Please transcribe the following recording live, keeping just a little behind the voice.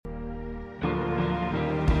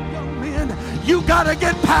You got to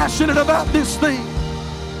get passionate about this thing.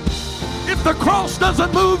 If the cross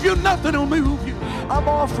doesn't move you, nothing will move you. I'm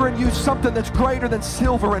offering you something that's greater than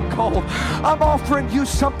silver and gold. I'm offering you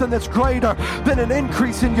something that's greater than an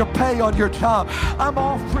increase in your pay on your job. I'm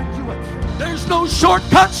offering you There's no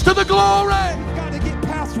shortcuts to the glory. We've got to get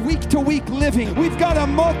past week-to-week living. We've got to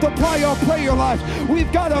multiply our prayer life.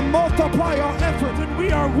 We've got to multiply our effort. And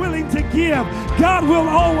we are willing to give. God will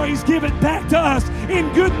always give it back to us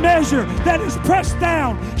in good measure that is pressed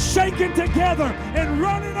down, shaken together, and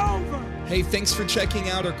running over. Hey, thanks for checking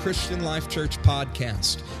out our Christian Life Church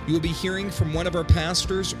podcast. You will be hearing from one of our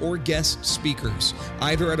pastors or guest speakers,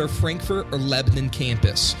 either at our Frankfurt or Lebanon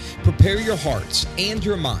campus. Prepare your hearts and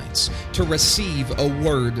your minds to receive a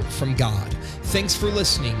word from God. Thanks for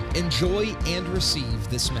listening. Enjoy and receive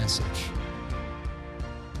this message.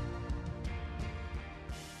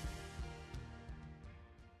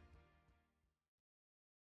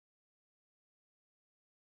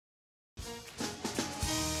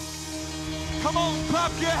 Come on,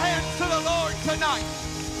 clap your hands to the Lord tonight.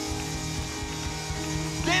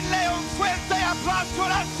 Denle un fuerte aplauso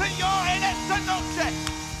al Señor en esta noche.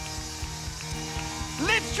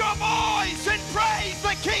 Lift your voice and praise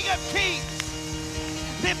the King of Kings.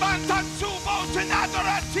 Levantan su voz en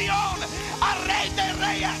adoración al Rey de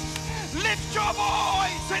Reyes. Lift your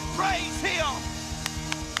voice and praise Him.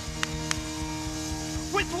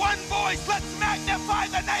 With one voice, let's magnify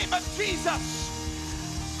the name of Jesus.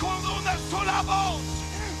 Con una sola voz,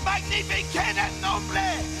 magnifiquen el nombre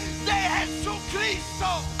de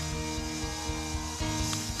Jesucristo.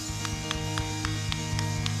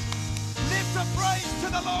 Lift a praise to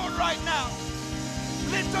the Lord right now.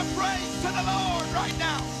 Lift a praise to the Lord right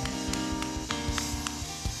now.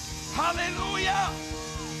 Hallelujah.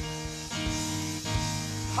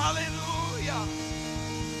 Hallelujah.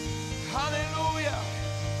 Hallelujah.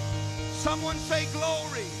 Someone say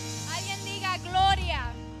glory. Alguien diga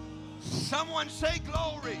gloria. Someone say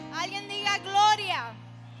glory. Alguien diga gloria.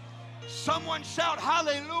 Someone shout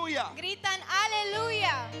hallelujah. Gritan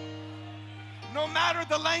aleluya. No matter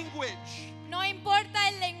the language, No importa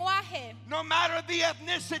el lenguaje. no matter the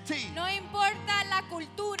ethnicity, No importa la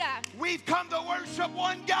cultura. we've come to worship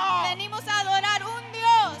one God, Venimos a adorar un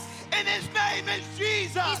Dios. and His name is Y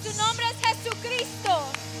Jesus. su nombre es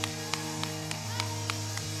Jesucristo.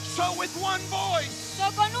 So with one voice, So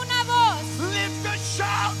con una voz, lift a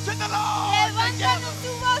shout to the Lord levantan together.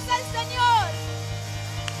 su voz al Señor.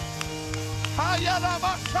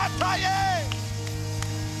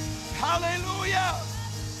 Hallelujah.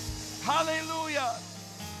 Hallelujah.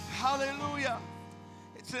 Hallelujah.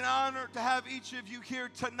 It's an honor to have each of you here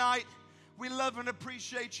tonight. We love and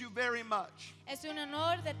appreciate you very much. Es un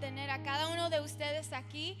honor de tener a cada uno de ustedes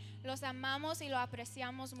aquí. Los amamos y lo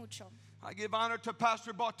apreciamos mucho. I give honor to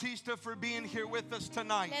Pastor Bautista for being here with us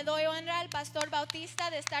tonight. Le doy honra al Pastor Bautista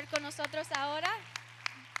de estar con nosotros ahora.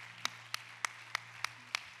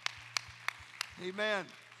 Amen.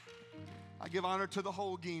 I give honor to the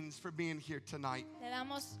Holguins for being here tonight. Le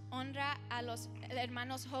damos honra a los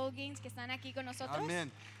hermanos Hoggins que están aquí con nosotros.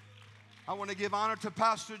 Amen. I want to give honor to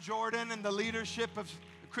Pastor Jordan and the leadership of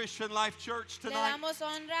Christian Life Church Le tonight. damos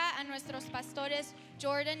honra a nuestros pastores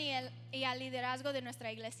Jordan y al liderazgo de nuestra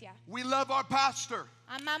iglesia. We love our pastor.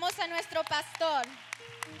 Amamos a nuestro pastor.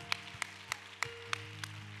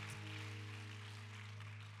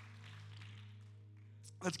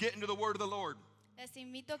 Let's get into the word of the Lord. Les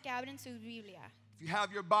invito que abren su Biblia. If you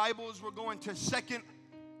have your Bibles, we're going to 2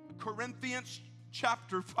 Corinthians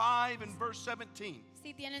chapter 5 and verse 17.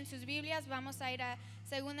 Si tienen sus Biblias, vamos a ir a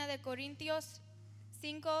 2 de Corintios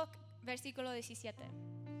 5, versículo 17.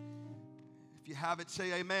 If you have it,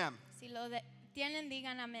 say amen. Si lo tienen,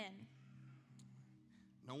 digan amén.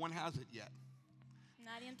 No one has it yet.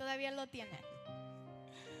 Nadie todavía lo tiene.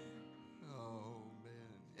 Oh,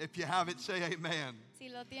 man. If you have it, say amen. Si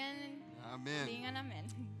lo tienen, Amen. digan amén.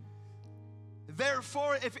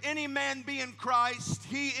 Therefore, if any man be in Christ,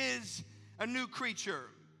 he is a new creature.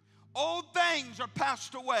 Old things are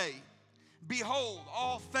passed away. Behold,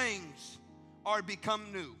 all things are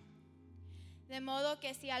become new. De modo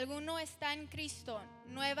que si alguno está en Cristo,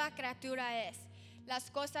 nueva criatura es. Las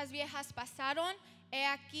cosas viejas pasaron, he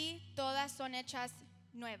aquí todas son hechas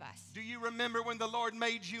nuevas. Do you remember when the Lord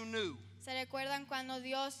made you new? ¿Se recuerdan cuando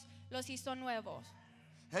Dios los hizo nuevos?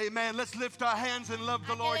 Amen. Let's lift our hands and love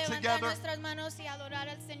the Hay que Lord levantar together. nuestras manos y adorar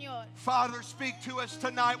al Señor. Father, speak to us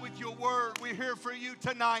tonight with your word. We're here for you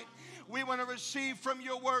tonight. We want to receive from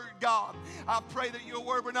your word, God. I pray that your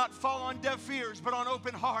word will not fall on deaf ears, but on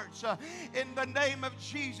open hearts. In the name of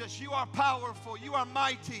Jesus, you are powerful. You are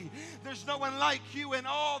mighty. There's no one like you in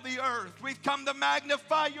all the earth. We've come to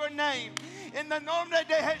magnify your name In the nombre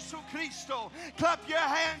de Jesucristo. Clap your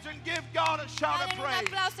hands and give God a shout of Dale un praise.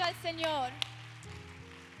 aplauso al Señor.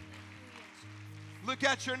 Look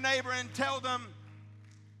at your neighbor and tell them,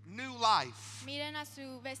 new life. Miren a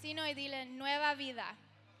su vecino y dile nueva vida.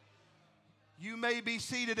 You may be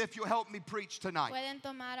seated if you help me preach tonight. Pueden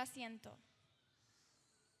tomar asiento.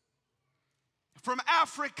 From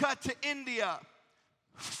Africa to India,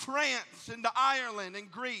 France into Ireland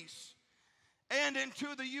and Greece, and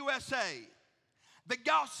into the USA, the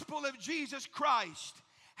gospel of Jesus Christ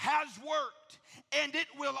has worked, and it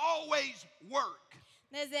will always work.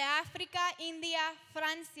 Desde África, India,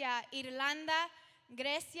 Francia, Irlanda,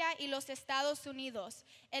 Grecia y los Estados Unidos,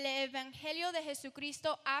 el Evangelio de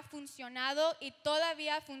Jesucristo ha funcionado y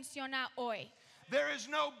todavía funciona hoy. There is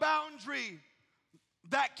no boundary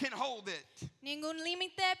that can hold it. Ningún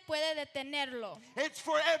límite puede detenerlo. It's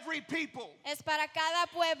for every people. Es para cada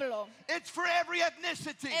pueblo. It's for every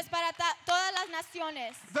ethnicity. Es para todas las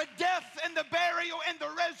naciones. The death and the burial and the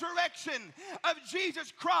resurrection of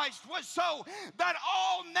Jesus Christ was so that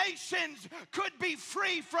all nations could be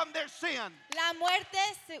free from their sin. La muerte,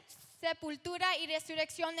 sepultura y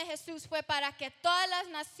resurrección de Jesús fue para que todas las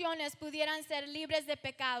naciones pudieran ser libres de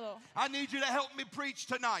pecado. I need you to help me preach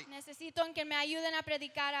tonight. Necesito que me ayuden a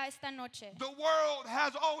predicar a esta noche. The world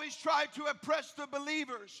has always tried to oppress the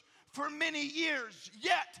believers for many years,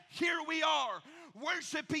 yet here we are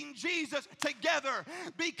worshiping Jesus together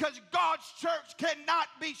because God's church cannot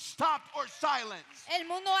be stopped or silenced. El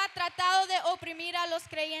mundo ha tratado de oprimir a los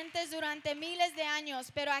creyentes durante miles de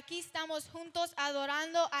años, pero aquí estamos juntos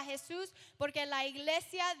adorando a Jesús porque la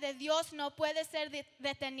iglesia de Dios no puede ser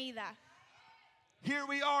detenida. Here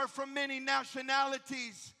we are from many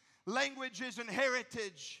nationalities, languages, and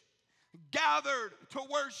heritage, gathered to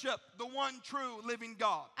worship the one true living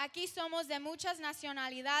God. Aquí somos de muchas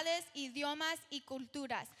nacionalidades, idiomas y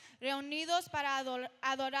culturas, reunidos para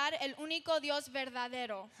adorar el único Dios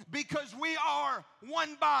verdadero. Because we are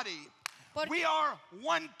one body, we are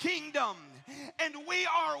one kingdom, and we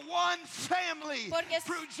are one family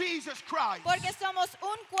through Jesus Christ. Porque somos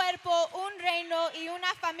un cuerpo, un reino y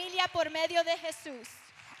una familia por medio de Jesús.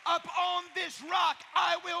 Up on this rock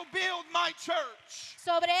I will build my church.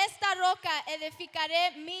 Sobre esta roca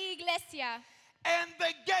edificaré mi iglesia. And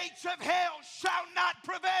the gates of hell shall not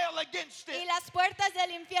prevail against it. Y las puertas del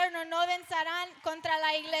infierno no vencerán contra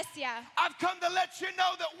la iglesia. I've come to let you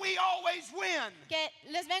know that we always win. Que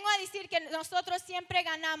les vengo a decir que nosotros siempre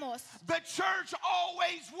ganamos. The church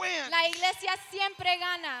always wins. La iglesia siempre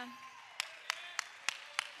gana.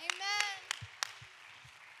 Amen.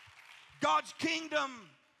 God's kingdom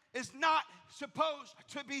is not supposed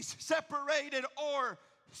to be separated or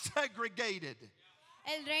segregated.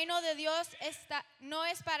 El reino de Dios no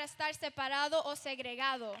es para estar separado o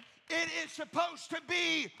segregado, It is supposed to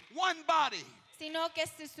be one body, sino que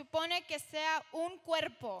se supone que sea un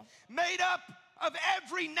cuerpo made up of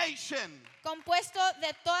every nation, compuesto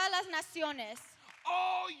de todas las naciones,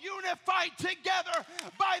 all unified together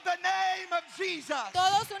by the name of Jesus.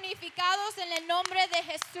 todos unificados en el nombre de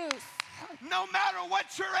Jesús. No matter what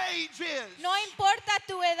your age is, No importa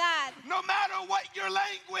tu edad, no matter what your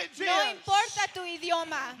language no is, importa tu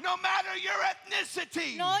idioma, no matter your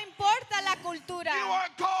ethnicity, no importa la cultura. you are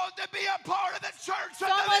called to be a part of the church of the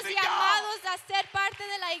Somos living God. llamados a ser parte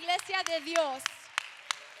de la iglesia de Dios.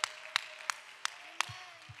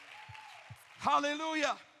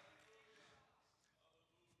 Hallelujah.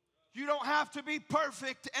 You don't have to be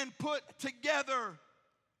perfect and put together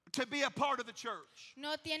to be a part of the church.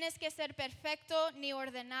 No tienes que ser perfecto ni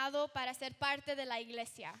ordenado para ser parte de la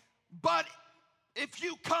iglesia. But if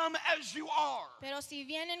you come as you are, Pero si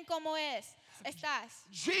vienen como estás,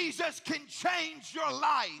 Jesus can change your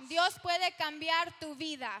life. Dios puede cambiar tu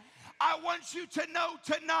vida. I want you to know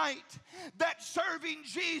tonight that serving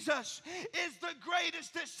Jesus is the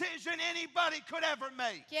greatest decision anybody could ever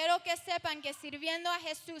make. Quiero que sepan que sirviendo a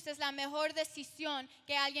Jesús es la mejor decisión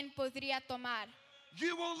que alguien podría tomar.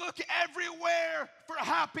 You will look everywhere for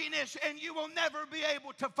happiness and you will never be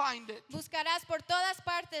able to find it. Buscarás por todas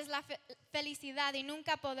partes la felicidad y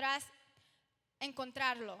nunca podrás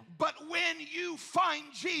encontrarlo. But when you find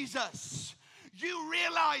Jesus, you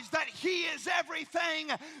realize that He is everything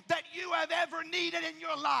that you have ever needed in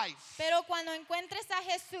your life. Pero cuando encuentres a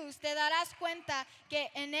Jesús, te darás cuenta que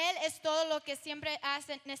en Él es todo lo que siempre has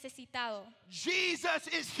necesitado. Jesus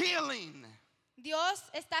is healing. Dios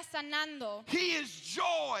está sanando. He is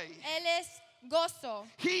joy. Él es gozo.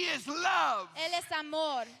 He is love. Él es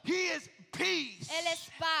amor. He is peace. Él es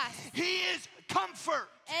paz. He is comfort.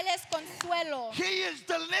 Él es consuelo. He is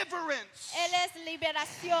deliverance. Él es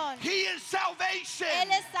liberación. He is salvation.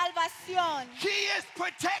 Él es salvación. He is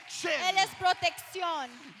protection. Él es protección.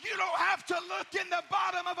 You don't have to look in the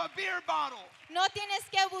bottom of a beer bottle. No tienes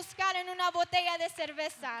que buscar en una botella de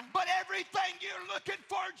cerveza. But everything you're looking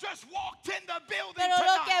for just walked in the building Pero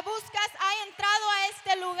lo que tonight. buscas ha entrado a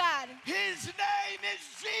este lugar. His name is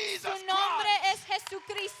Jesus Su nombre Christ. es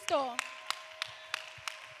Jesucristo.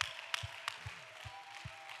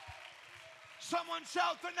 Someone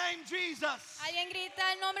shout the name Jesus. Alguien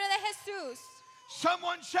grita el nombre de Jesús.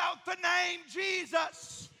 Someone shout the name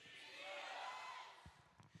Jesus.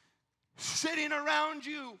 Sitting around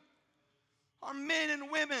you are men and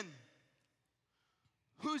women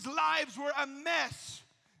whose lives were a mess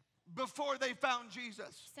before they found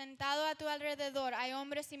Jesus. Sentado a tu alrededor hay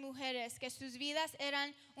hombres y mujeres que sus vidas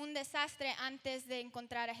eran un desastre antes de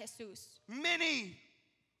encontrar a Jesús. Many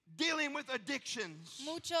dealing with addictions.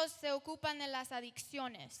 Muchos se ocupan de las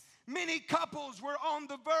adicciones. Many couples were on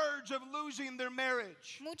the verge of losing their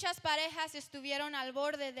marriage. Muchas parejas estuvieron al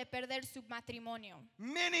borde de perder su matrimonio.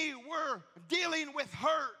 Many were dealing with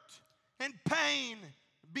hurt and pain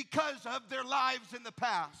because of their lives in the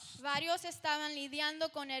past. Varios estaban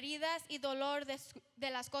lidiando con heridas y dolor de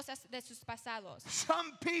las cosas de sus pasados.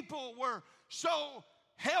 Some people were so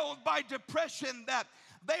held by depression that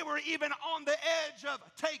they were even on the edge of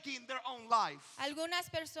taking their own life. Algunas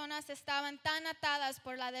personas estaban tan atadas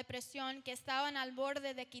por la depresión que estaban al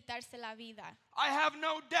borde de quitarse la vida. I have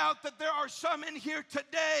no doubt that there are some in here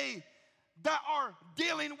today that are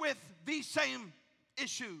dealing with these same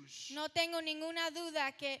issues. No tengo ninguna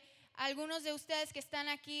duda que algunos de ustedes que están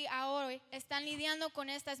aquí ahora están lidiando con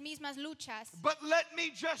estas mismas luchas. But let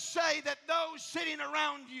me just say that those sitting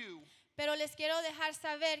around you, Pero les quiero dejar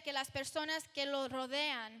saber que las personas que lo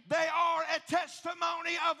rodean they are a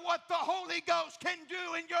testimony of what the Holy Ghost can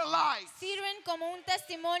do in your life. sirven como un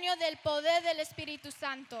testimonio del poder del Espíritu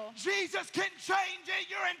Santo. Jesus can change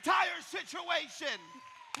your entire situation.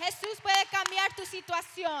 Jesús puede cambiar tu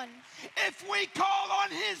situación. If we call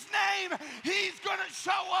on His name, He's going to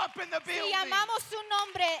show up in the Si building. llamamos su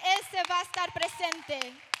nombre, Él se va a estar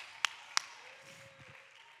presente.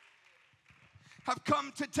 I've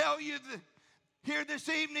come to tell you here this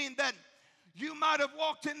evening that you might have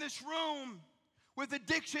walked in this room with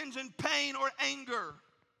addictions and pain or anger.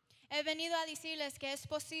 He venido a decirles que es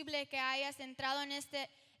posible que hayas entrado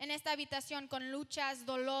en esta habitación con luchas,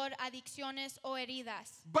 dolor, adicciones o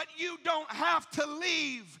heridas. But you don't have to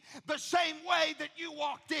leave the same way that you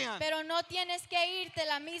walked in. Pero no tienes que irte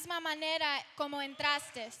la misma manera como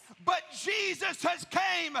entraste. But Jesus has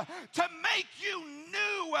came to make you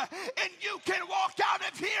new, and you can walk out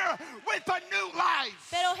of here with a new life.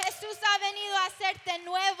 Pero Jesús ha venido a hacerte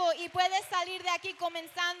nuevo y puedes salir de aquí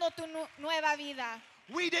comenzando tu nueva vida.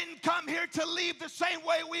 We didn't come here to leave the same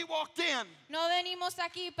way we walked in. No venimos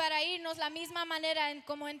aquí para irnos la misma manera en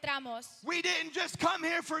como entramos. We didn't just come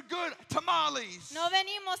here for good tamales. No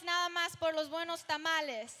venimos nada más por los buenos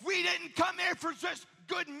tamales. We didn't come here for just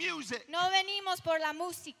good music. No venimos por la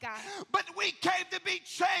música. But we came to be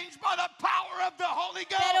changed by the power of the Holy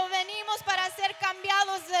Ghost. Pero venimos para ser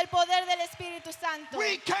cambiados del poder del Espíritu Santo.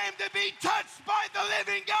 We came to be touched by the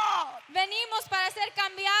living God. Venimos para ser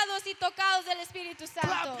cambiados y tocados del Espíritu Santo.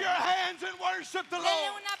 Clap your hands and worship the Denle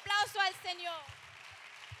Lord. un aplauso al Señor.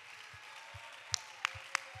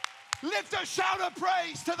 Lift a shout of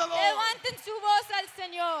praise to the Lord. Levanten su voz al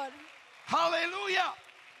Señor. Hallelujah.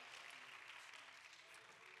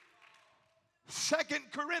 2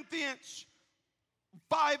 Corinthians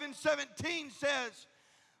 5:17 says,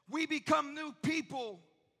 we become new people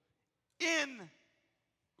in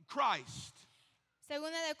Christ.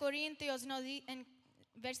 Segunda de Corintios en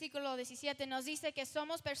versículo 17 nos dice que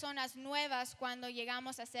somos personas nuevas cuando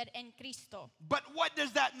llegamos a ser en Cristo. But what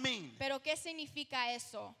does that mean? Pero ¿qué significa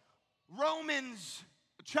eso? Romans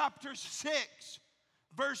chapter 6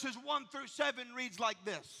 verses 1 through 7 reads like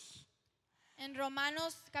this. En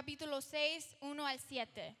Romanos capítulo 6, 1 al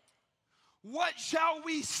 7. What shall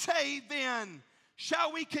we say then?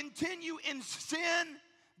 Shall we continue in sin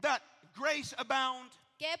that grace abound?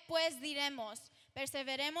 ¿Qué pues diremos?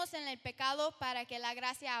 ¿Perseveremos en el pecado para que la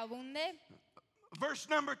gracia abunde? Verse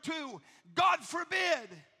number 2, God forbid.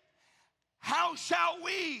 How shall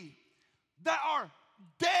we that are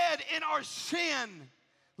dead in our sin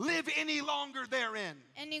live any longer therein?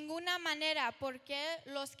 En ninguna manera, porque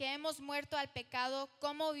los que hemos muerto al pecado,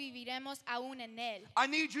 ¿cómo viviremos aún en él? I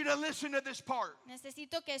need you to listen to this part.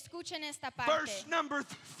 Necesito que escuchen esta parte. Verse number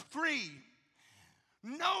 3.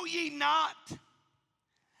 Know ye not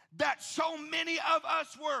that so many of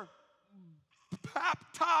us were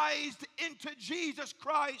baptized into Jesus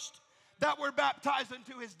Christ that were baptized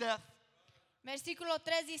into his death? Versículo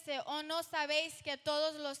 3 dice, ¿o no sabéis que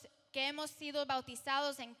todos los que hemos sido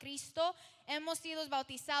bautizados en Cristo, hemos sido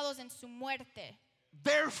bautizados en su muerte?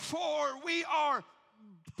 Therefore, we are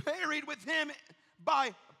buried with him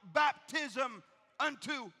by baptism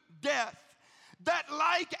unto death, that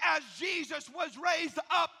like as Jesus was raised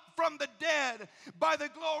up from the dead by the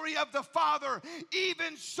glory of the Father,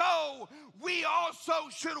 even so we also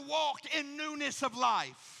should walk in newness of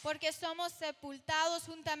life. Porque somos sepultados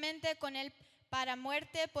juntamente con él para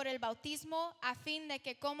muerte por el bautismo, a fin de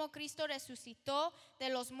que como Cristo resucitó de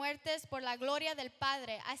los muertos por la gloria del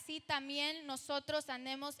Padre, así también nosotros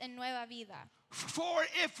andemos en nueva vida. For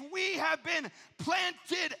if we have been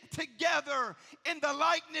planted together in the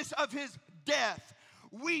likeness of his death,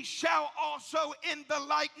 we shall also in the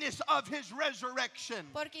likeness of his resurrection.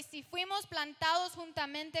 Porque si fuimos plantados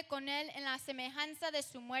juntamente con él en la semejanza de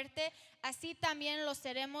su muerte, así también lo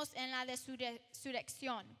seremos en la de su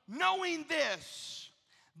resurrección. Knowing this,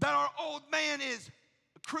 that our old man is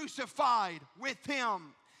crucified with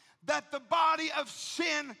him, that the body of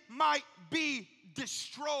sin might be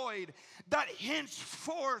destroyed, that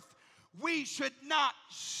henceforth we should not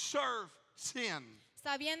serve sin.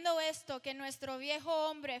 Sabiendo esto, que nuestro viejo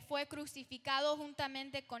hombre fue crucificado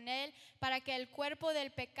juntamente con él para que el cuerpo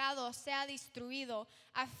del pecado sea destruido,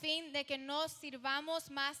 a fin de que no sirvamos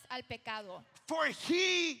más al pecado. For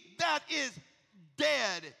he that is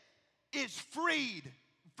dead is freed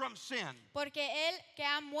from sin. Porque él que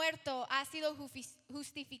ha muerto ha sido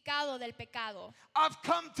justificado del pecado. I've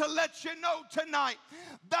come to let you know tonight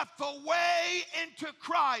that the way into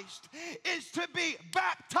Christ is to be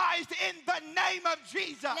baptized in the name of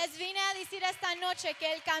Jesus. Les vine a decir esta noche que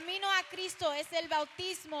el camino a Cristo es el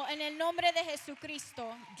bautismo en el nombre de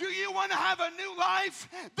Jesucristo. Do you want to have a new life?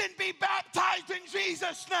 Then be baptized in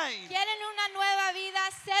Jesus' name. ¿Quieren una nueva vida?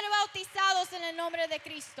 Ser bautizados en el nombre de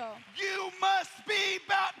Cristo. You must be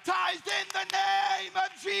baptized in the name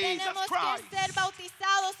of Jesus Tenemos Christ. que ser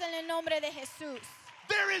bautizados en el nombre de Jesús.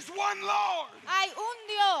 There is one Lord, Hay un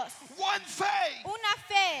Dios, one faith, una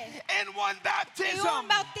fe and one y baptism. un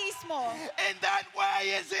bautismo. And that way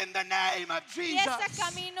is in the name of Y Jesus. ese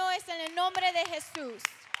camino es en el nombre de Jesús.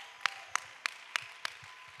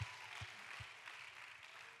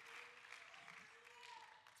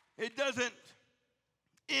 It doesn't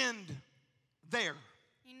end there.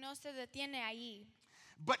 Y no se detiene allí.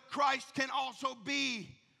 But Christ can also be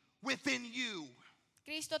within you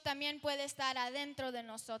Cristo también puede estar adentro de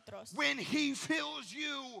nosotros. when he fills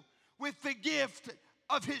you with the gift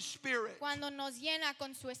of his Spirit. Cuando nos llena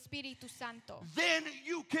con su Espíritu Santo. Then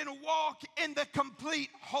you can walk in the complete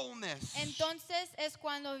wholeness. Entonces es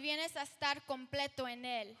cuando vienes a estar completo en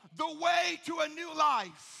Él. The way to a new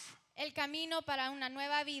life El camino para una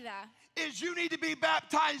nueva vida. is you need to be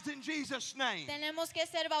baptized in Jesus' name. Tenemos que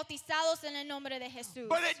ser bautizados en el nombre de Jesús.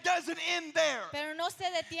 But it doesn't end there. Pero no se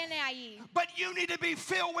detiene ahí. But you need to be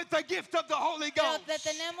filled with the gift of the Holy Pero Ghost.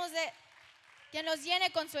 tenemos que nos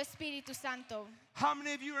llene con su Espíritu Santo. How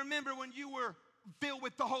many of you remember when you were filled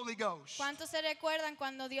with the Holy Ghost? ¿Cuántos se recuerdan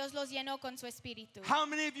cuando Dios los llenó con su Espíritu? How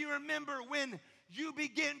many of you remember when you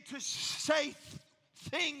begin to say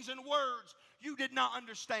things and words you did not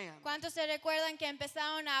understand? ¿Cuántos se recuerdan que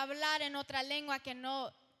empezaron a hablar en otra lengua que no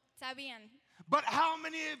sabían? But how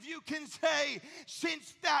many of you can say,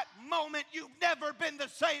 since that moment, you've never been the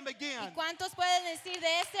same again? ¿Cuántos pueden decir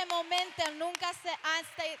de ese momento nunca se han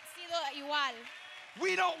sido igual?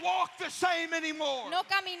 We don't walk the same anymore. No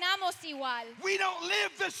caminamos igual. We don't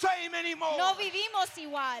live the same anymore. No vivimos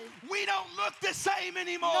igual. We don't look the same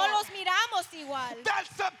anymore. No los miramos igual.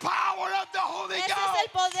 That's the power of the Holy Ese es Ghost. el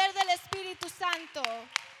poder del Espíritu Santo.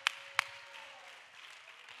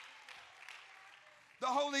 The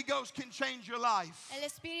Holy Ghost can change your life. El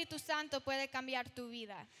Espíritu Santo puede cambiar tu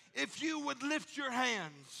vida. If you would lift your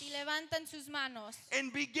hands Si levantan sus manos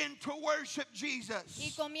and begin to worship y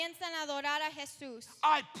Jesus, comienzan a adorar a Jesús,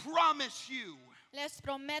 I promise you les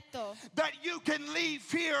prometo that you can leave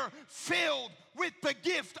here filled with the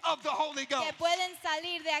gift of the Holy que Ghost. pueden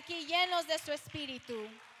salir de aquí llenos de su Espíritu.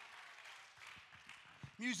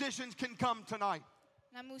 Musicians can come tonight.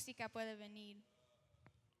 La música puede venir.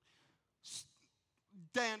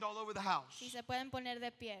 Stand all over the house. Si se pueden poner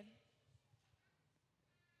de pie.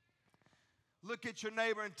 Look at your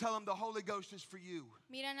neighbor and tell him the Holy Ghost is for you.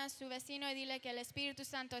 Miran a su vecino y dile que el Espíritu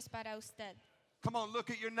Santo es para usted. Come on, look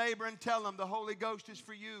at your neighbor and tell him the Holy Ghost is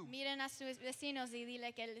for you. Miren a sus vecinos y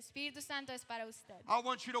dile que el Espíritu Santo es para usted. I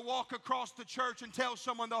want you to walk across the church and tell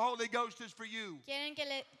someone the Holy Ghost is for you.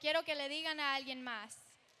 Quiero que le digan a alguien más.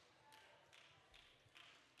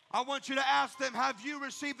 I want you to ask them, have you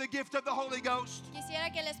received the gift of the Holy Ghost?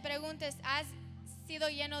 Quisiera que les preguntes, ¿has sido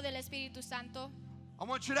lleno del Espíritu Santo? I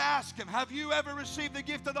want you to ask them, have you ever received the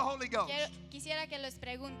gift of the Holy Ghost? Quisiera que les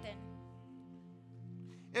pregunten.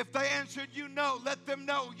 If they answered you no, let them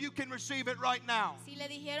know you can receive it right now. Si le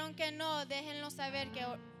dijeron que no, déjenlo saber que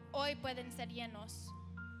hoy pueden ser llenos.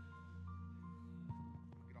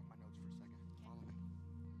 Get off my notes for a second. Follow me.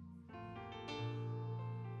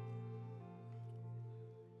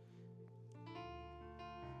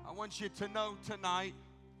 I want you to know tonight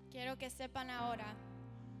Quiero que sepan ahora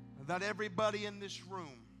that everybody in this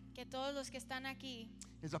room que todos los que están aquí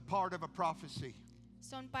is a part of a prophecy.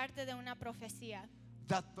 son parte de una profecía.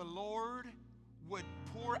 That the Lord would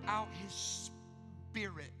pour out His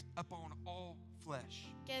Spirit upon all flesh.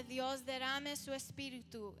 Que Dios derrame su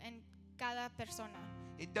espíritu en cada persona.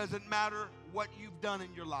 It doesn't matter what you've done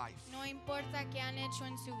in your life. No importa qué han hecho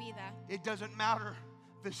en su vida. It doesn't matter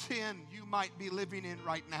the sin you might be living in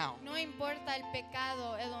right now. No importa el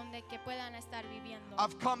pecado en donde que puedan estar viviendo.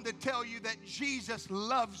 I've come to tell you that Jesus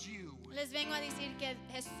loves you. Les vengo a decir que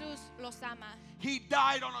Jesús los ama. He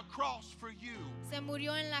died on a cross for you. Se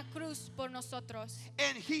murió en la cruz por nosotros.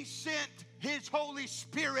 And He sent His Holy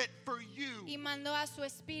Spirit for you. Y mandó a su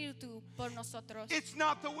espíritu por nosotros. It's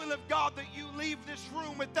not the will of God that you leave this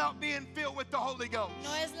room without being filled with the Holy Ghost.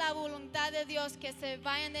 No es la voluntad de Dios que se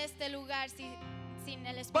vayan de este lugar sin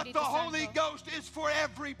el But Espíritu the Holy Santo. Ghost is for Pero el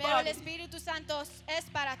everybody. Espíritu Santo es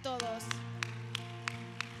para todos.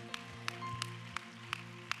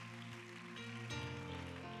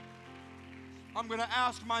 I'm going to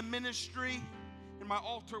ask my ministry and my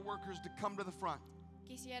altar workers to come to the front.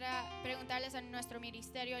 Quisiera preguntarles a nuestro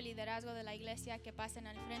ministerio, el liderazgo de la iglesia, que pasen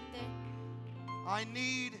al frente. I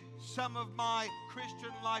need some of my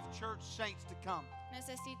Christian Life Church saints to come.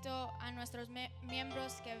 Necesito a nuestros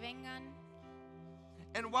miembros que vengan.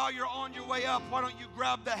 And while you're on your way up, why don't you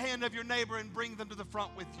grab the hand of your neighbor and bring them to the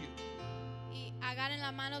front with you? Y agarren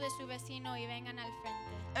la mano de su vecino y vengan al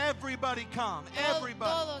frente. Everybody come.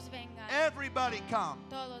 Everybody. Todos vengan. Everybody come.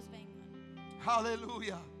 Todos vengan.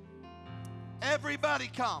 Hallelujah. Everybody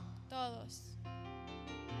come. Todos.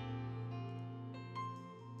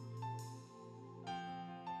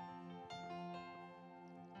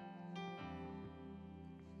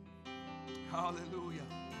 Hallelujah.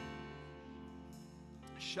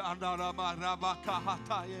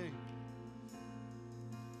 Shandarabakahataye.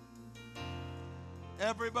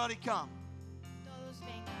 Everybody come. Todos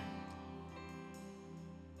vengan.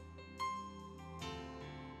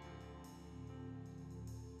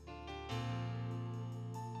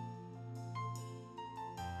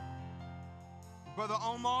 Brother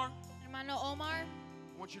Omar, Hermano Omar, I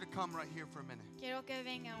want you to come right here for a minute. quiero que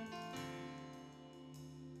vengan.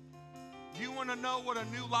 Do you want to know what a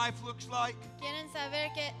new life looks like? ¿Quieren saber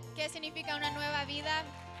qué significa una nueva vida?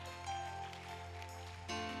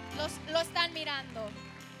 Lo están mirando.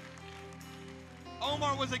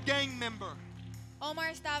 Omar was a gang member.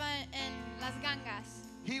 Omar estaba en las gangas.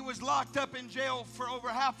 He was locked up in jail for over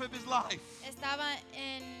half of his life. Estaba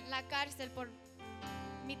en la cárcel por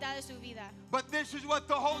mitad de su vida. But this is what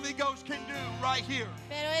the Holy Ghost can do right here.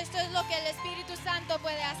 Pero esto es lo que el Espíritu Santo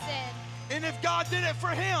puede hacer. And if God did it for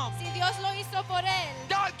him, Si Dios lo hizo por él,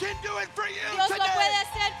 God can do it for you Dios lo puede today.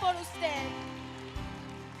 hacer por usted.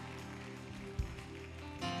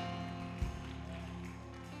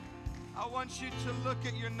 I want you to look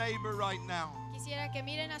at your neighbor right now. Quisiera que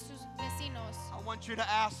miren a sus vecinos I want you to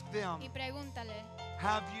ask them, y pregúntale,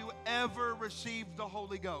 have you ever received the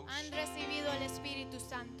Holy Ghost? ¿han recibido el Espíritu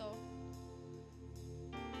Santo?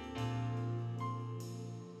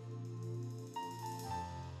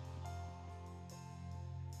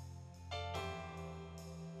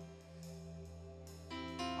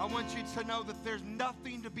 I want you to know that there's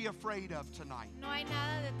nothing to be afraid of tonight. No hay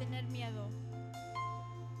nada de tener miedo.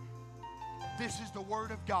 This is the Word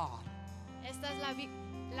of God. Esta es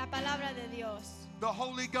la palabra de Dios. The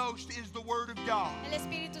Holy Ghost is the Word of God. El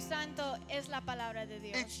Espíritu Santo es la palabra de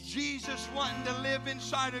Dios. It's Jesus wanting to live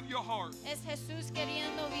inside of your heart. Es Jesús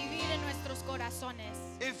queriendo vivir en nuestros corazones.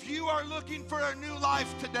 If you are looking for a new life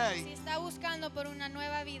Si today, está buscando por una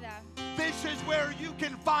nueva vida, this is where you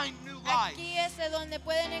can find new life. aquí es de donde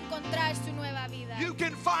pueden encontrar su nueva vida. You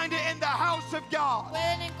can find it in the house of God.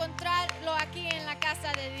 Pueden encontrarlo aquí en la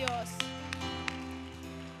casa de Dios.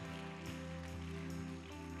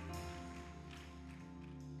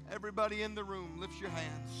 Everybody in the room, lift your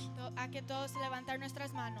hands. A que todos levantar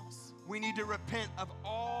nuestras manos. We need to repent of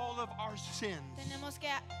all of our sins. Tenemos que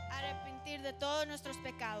arrepentir de todos nuestros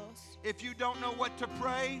pecados. If you don't know what to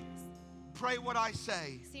pray, pray what I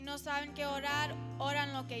say. Si no saben qué orar,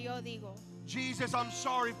 oran lo que yo digo. Jesus, I'm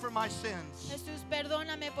sorry for my sins. Jesús,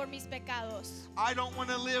 perdóname por mis pecados. I don't want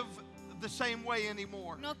to live the same way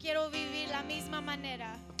anymore. No quiero vivir la misma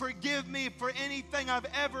manera. Forgive me for anything I've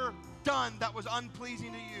ever done that was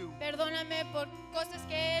unpleasing to you. Perdóname por cosas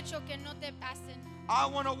que he hecho que no te hacen. I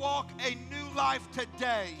want to walk a new life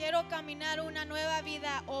today. Quiero caminar una nueva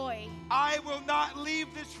vida hoy. I will not leave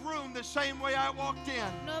this room the same way I walked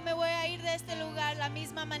in. No me voy a ir de este lugar la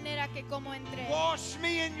misma manera que como entré. Wash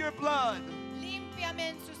me in your blood. Límpiame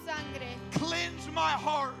en su sangre. Cleanse my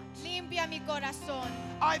heart. Limpia mi corazón.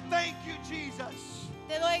 I thank you, Jesus.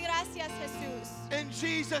 Te doy gracias, Jesús. In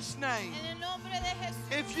Jesus' name. En el nombre de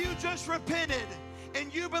Jesús. If you just repented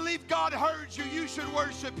and you believe God heard you, you should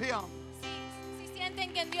worship Him. Si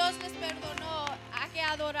sienten que Dios les perdonó, hay que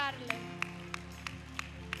adorarle.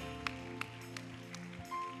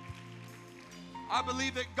 I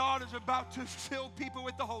believe that God is about to fill people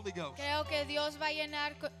with the Holy Ghost. Creo que Dios va a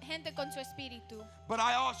llenar gente con su espíritu. But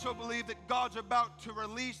I also believe that God's about to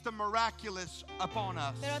release the miraculous upon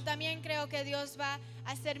us. Pero también creo que Dios va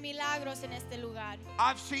a hacer milagros en este lugar.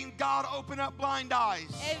 I've seen God open up blind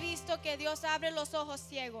eyes. He visto que Dios abre los ojos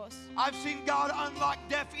ciegos. I've seen God unlock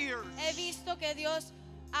deaf ears. He visto que Dios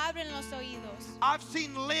abre los oídos. I've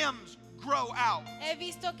seen limbs grow out. He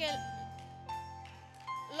visto que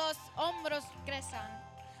los hombros crezcan.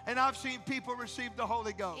 And I've seen people receive the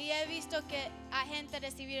Holy Ghost. Y he visto que a gente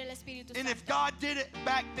recibir el Espíritu And Santo. if God did it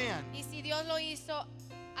back then, Y si Dios lo hizo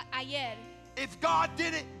ayer, if God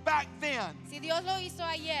did it back then, si Dios lo hizo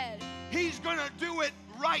ayer, He's going to do it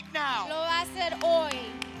right now. lo va a hacer hoy.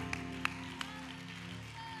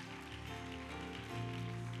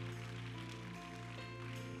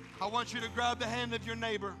 I want you to grab the hand of your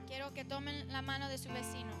neighbor. Quiero que tomen la mano de su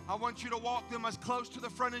vecino. I want you to walk them as close to the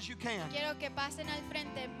front as you can. Quiero que pasen al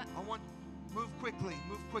frente. I want, move quickly,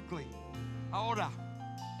 move quickly. Ahora.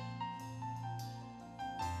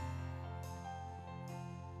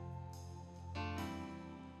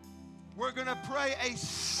 We're going to pray a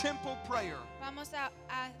simple prayer. Vamos a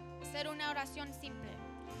hacer una oración simple.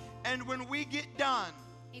 And when we get done,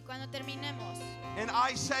 Y cuando terminemos, and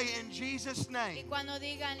I say in Jesus' y name, cuando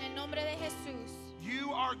diga en el nombre de Jesús,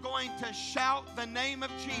 you are going to shout the name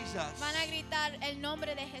of Jesus van a gritar el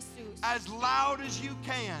nombre de Jesús as loud as you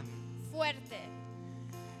can. fuerte.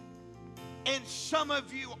 And some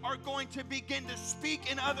of you are going to begin to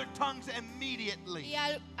speak in other tongues immediately.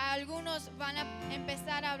 Y algunos van a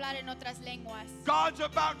empezar a hablar en otras lenguas. God's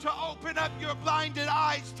about to open up your blinded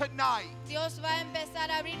eyes tonight. Dios va a empezar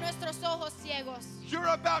a abrir nuestros ojos ciegos. You're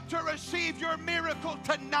about to receive your miracle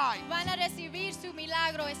tonight. Van a recibir su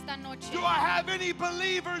milagro esta noche. Do I have any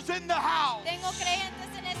believers in the house? Tengo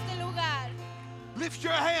creyentes en este lugar. Lift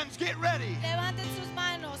your hands, get ready. Levanten sus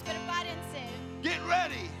manos, prepárense. Get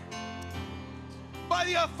ready. By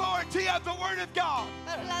the authority of the Word of God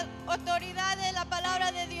Por la autoridad de la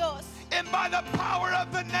palabra de Dios and by the power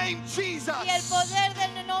of the name Jesus y el poder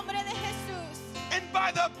del nombre de Jesús and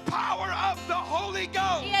by the power of the Holy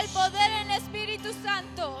Ghost, y el poder en el Espíritu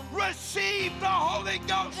Santo. receive the Holy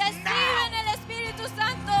Ghost Reciben now. el Espíritu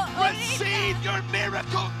Santo Receive ahorita. your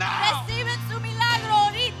miracle now. Reciben su milagro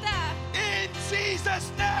ahorita. In Jesus'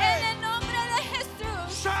 En name. el nombre de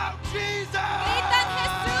Jesús. Shout Jesus. Gritan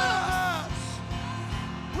Jesús.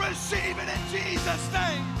 Receive it in Jesus'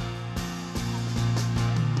 name.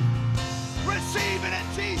 Receive it in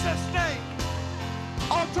Jesus' name.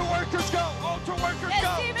 Altar workers go. Altar workers go.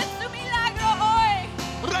 Reciben su milagro hoy.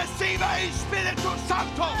 Reciba Espíritu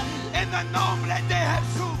Santo en el nombre de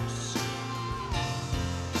Jesús.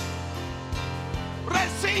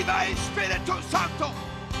 Reciba Espíritu Santo.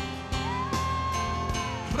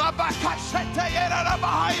 Rabakashete yera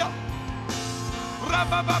rabahaya.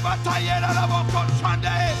 Rabababatayera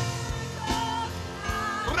rabokoshande.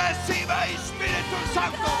 Reciba Espíritu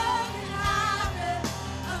Santo.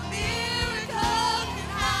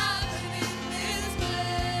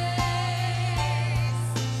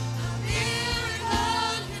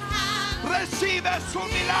 Recibe su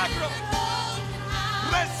milagro.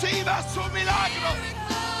 Reciba su milagro.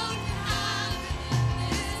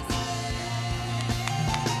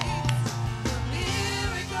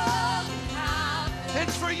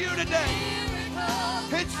 It's for you today.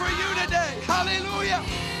 It's for you today. Hallelujah.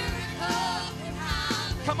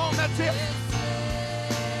 Come on, that's it.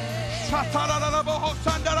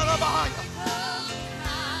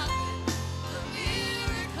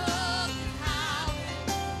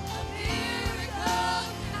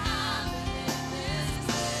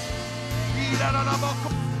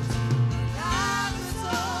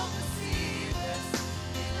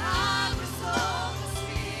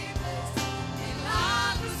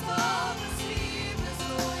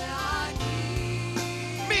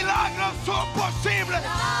 posibles.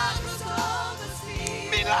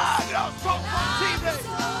 Milagros son posibles.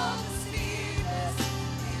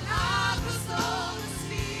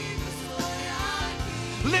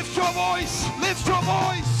 Lift your voice. Lift your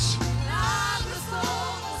voice.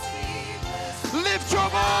 Lift your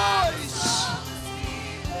voice.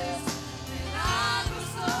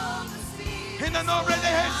 En el nombre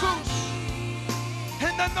de Jesús.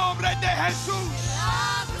 En el nombre de Jesús.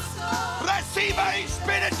 Reciba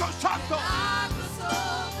Espíritu Santo.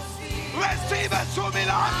 Recibe su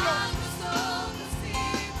milagro.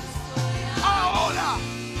 Ahora.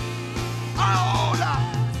 Ahora.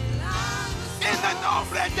 En el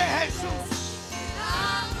nombre de Jesús.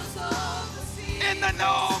 En el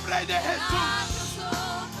nombre de Jesús.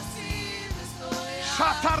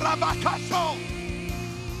 Shatarabakaso.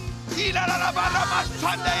 Y la barra más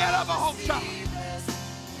grande y la bajosa.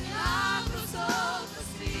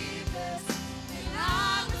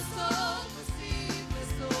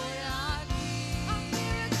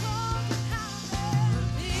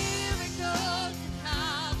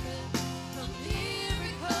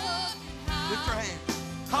 Lift your hand.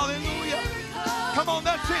 Hallelujah. Come on,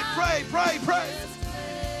 that's it. Pray, pray, pray.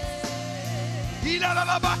 Y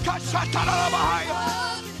la baca shatarabahaya.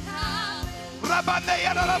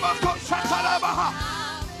 Rabandeya la baca shatarabaha.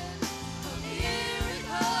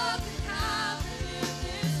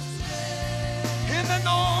 En el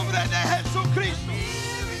nombre de Jesucristo.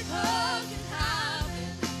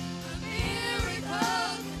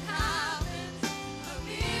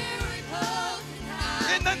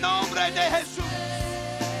 En el nombre de Jesús.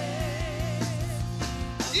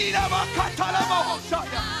 Y la vaca la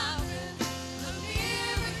mojosaya.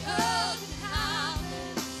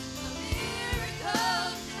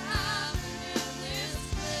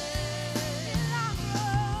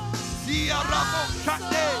 Y a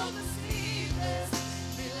Ramosate.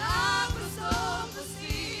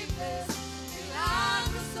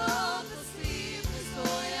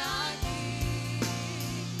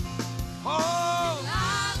 Oh,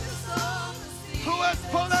 tú eres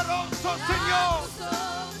poderoso, Señor.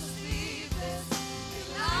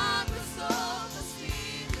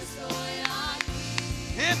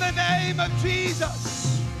 In the name of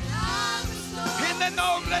Jesus. En el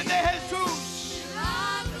nombre de Jesús.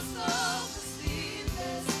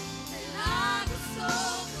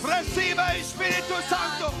 Reciba Espíritu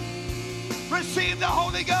Santo. Receive the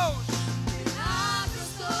Holy Ghost.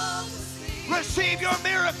 Receive your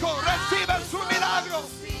miracle. Reciba su milagro.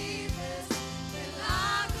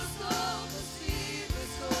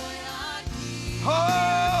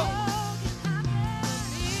 Oh.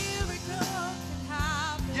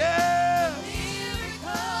 Yeah.